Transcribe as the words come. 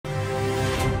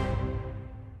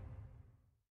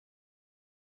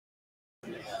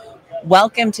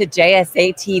Welcome to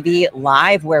JSATV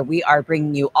Live, where we are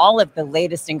bringing you all of the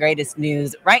latest and greatest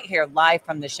news right here live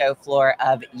from the show floor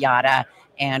of Yotta.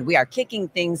 And we are kicking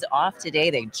things off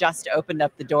today. They just opened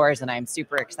up the doors, and I'm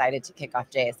super excited to kick off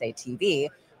JSATV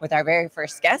with our very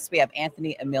first guest. We have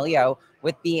Anthony Amelio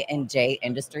with B&J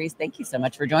Industries. Thank you so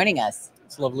much for joining us.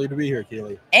 It's lovely to be here,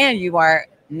 Keely. And you are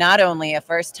not only a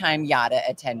first-time Yotta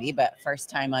attendee, but first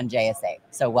time on JSA.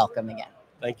 So welcome again.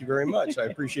 Thank you very much. I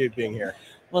appreciate being here.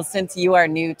 Well, since you are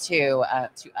new to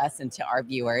us and to our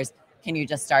viewers, can you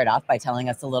just start off by telling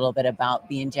us a little bit about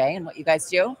B&J and what you guys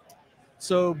do?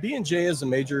 So B&J is a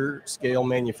major scale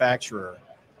manufacturer.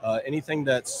 Anything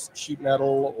that's sheet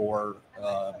metal or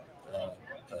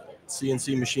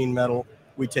CNC machine metal,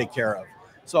 we take care of.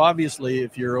 So obviously,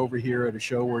 if you're over here at a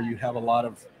show where you have a lot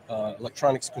of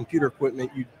electronics, computer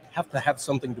equipment, you have to have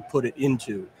something to put it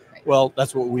into. Right. Well,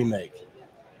 that's what we make.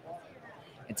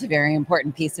 It's a very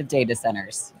important piece of data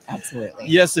centers. Absolutely.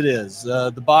 Yes, it is.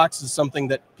 The box is something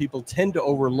that people tend to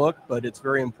overlook, but it's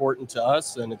very important to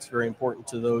us, and it's very important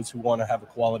to those who want to have a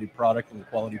quality product and a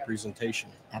quality presentation.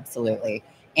 Absolutely.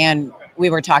 And we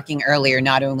were talking earlier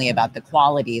not only about the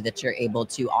quality that you're able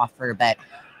to offer, but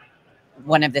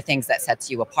one of the things that sets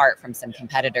you apart from some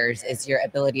competitors is your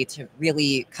ability to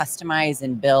really customize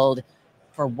and build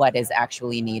for what is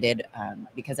actually needed,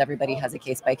 because everybody has a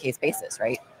case-by-case basis,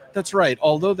 right? That's right.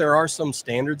 Although there are some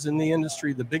standards in the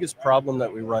industry, the biggest problem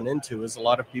that we run into is a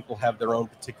lot of people have their own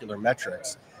particular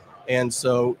metrics. And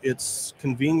so it's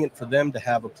convenient for them to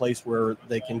have a place where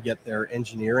they can get their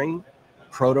engineering,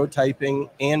 prototyping,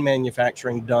 and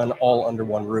manufacturing done all under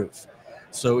one roof.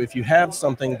 So if you have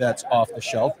something that's off the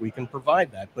shelf, we can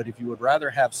provide that. But if you would rather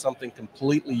have something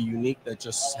completely unique that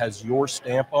just has your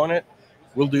stamp on it,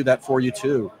 we'll do that for you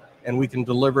too. And we can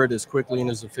deliver it as quickly and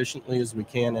as efficiently as we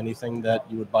can, anything that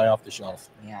you would buy off the shelf.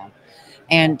 Yeah.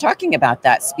 And talking about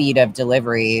that speed of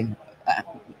delivery,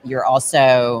 you're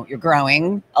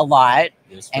growing a lot.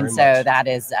 Yes, and very so much. that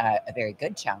is a very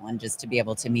good challenge, is to be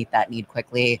able to meet that need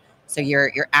quickly. So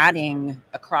you're adding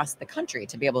across the country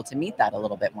to be able to meet that a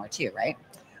little bit more too, right?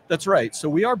 That's right. So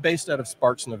we are based out of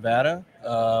Sparks, Nevada,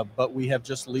 but we have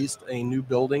just leased a new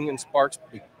building in Sparks,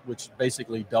 which is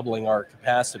basically doubling our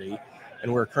capacity.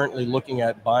 And we're currently looking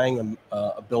at buying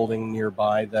a building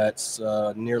nearby that's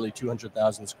nearly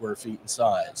 200,000 square feet in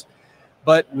size.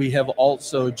 But we have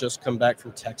also just come back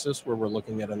from Texas, where we're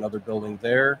looking at another building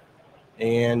there.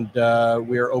 And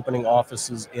we are opening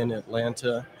offices in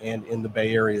Atlanta and in the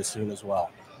Bay Area soon as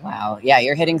well. Wow. Yeah,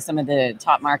 you're hitting some of the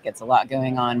top markets. A lot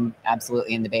going on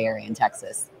absolutely in the Bay Area and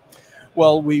Texas.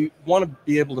 Well, we want to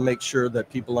be able to make sure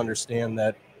that people understand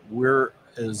that we're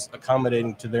as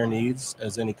accommodating to their needs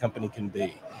as any company can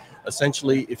be.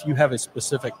 Essentially, if you have a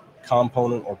specific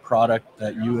component or product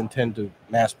that you intend to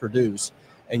mass produce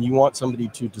and you want somebody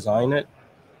to design it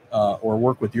or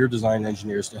work with your design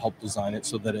engineers to help design it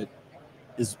so that it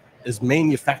is as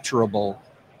manufacturable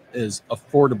as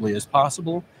affordably as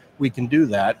possible, we can do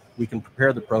that. We can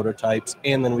prepare the prototypes,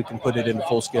 and then we can put it into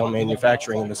full-scale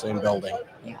manufacturing in the same building.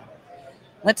 Yeah.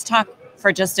 Let's talk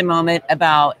for just a moment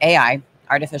about AI.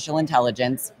 Artificial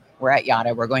intelligence. We're at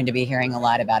Yotta. We're going to be hearing a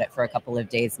lot about it for a couple of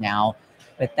days now.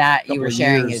 But that you were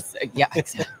sharing is, yeah,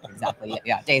 exactly.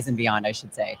 Yeah, days and beyond, I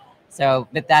should say. So,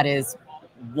 but that is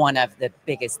one of the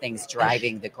biggest things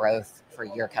driving the growth for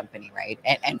your company, right?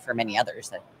 And for many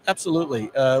others. Absolutely.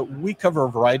 We cover a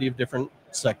variety of different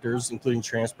sectors, including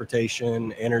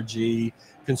transportation, energy,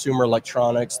 consumer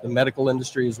electronics. The medical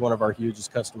industry is one of our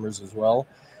hugest customers as well.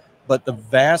 But the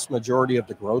vast majority of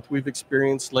the growth we've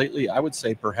experienced lately, I would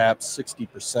say perhaps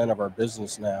 60% of our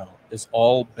business now, is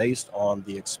all based on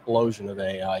the explosion of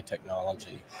AI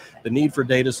technology. The need for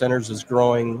data centers is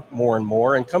growing more and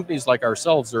more, and companies like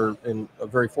ourselves are in a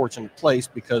very fortunate place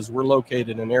because we're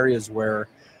located in areas where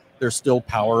there's still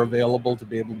power available to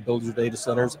be able to build your data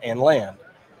centers and land.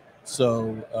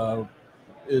 So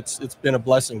it's been a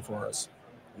blessing for us.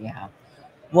 Yeah.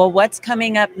 Well, what's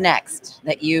coming up next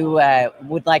that you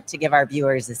would like to give our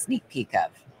viewers a sneak peek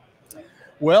of?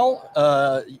 Well,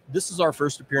 this is our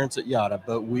first appearance at Yotta,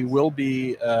 but we will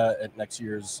be at next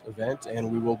year's event, and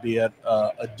we will be at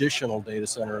additional data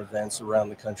center events around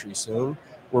the country soon,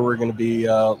 where we're going to be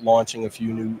launching a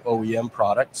few new OEM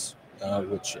products,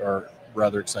 which are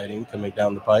rather exciting coming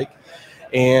down the pike.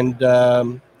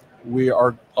 And we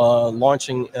are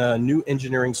launching a new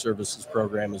engineering services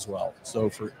program as well. So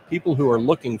for people who are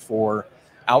looking for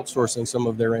outsourcing some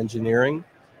of their engineering,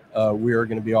 we are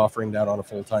going to be offering that on a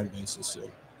full-time basis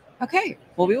soon. Okay.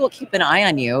 Well, we will keep an eye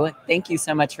on you. Thank you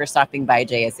so much for stopping by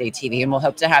JSATV, and we'll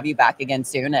hope to have you back again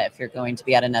soon if you're going to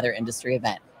be at another industry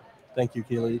event. Thank you,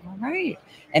 Keely. All right.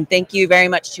 And thank you very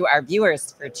much to our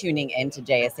viewers for tuning in to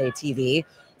JSA TV.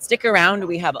 Stick around.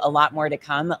 We have a lot more to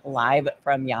come live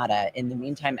from Yotta. In the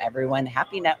meantime, everyone,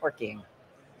 happy networking.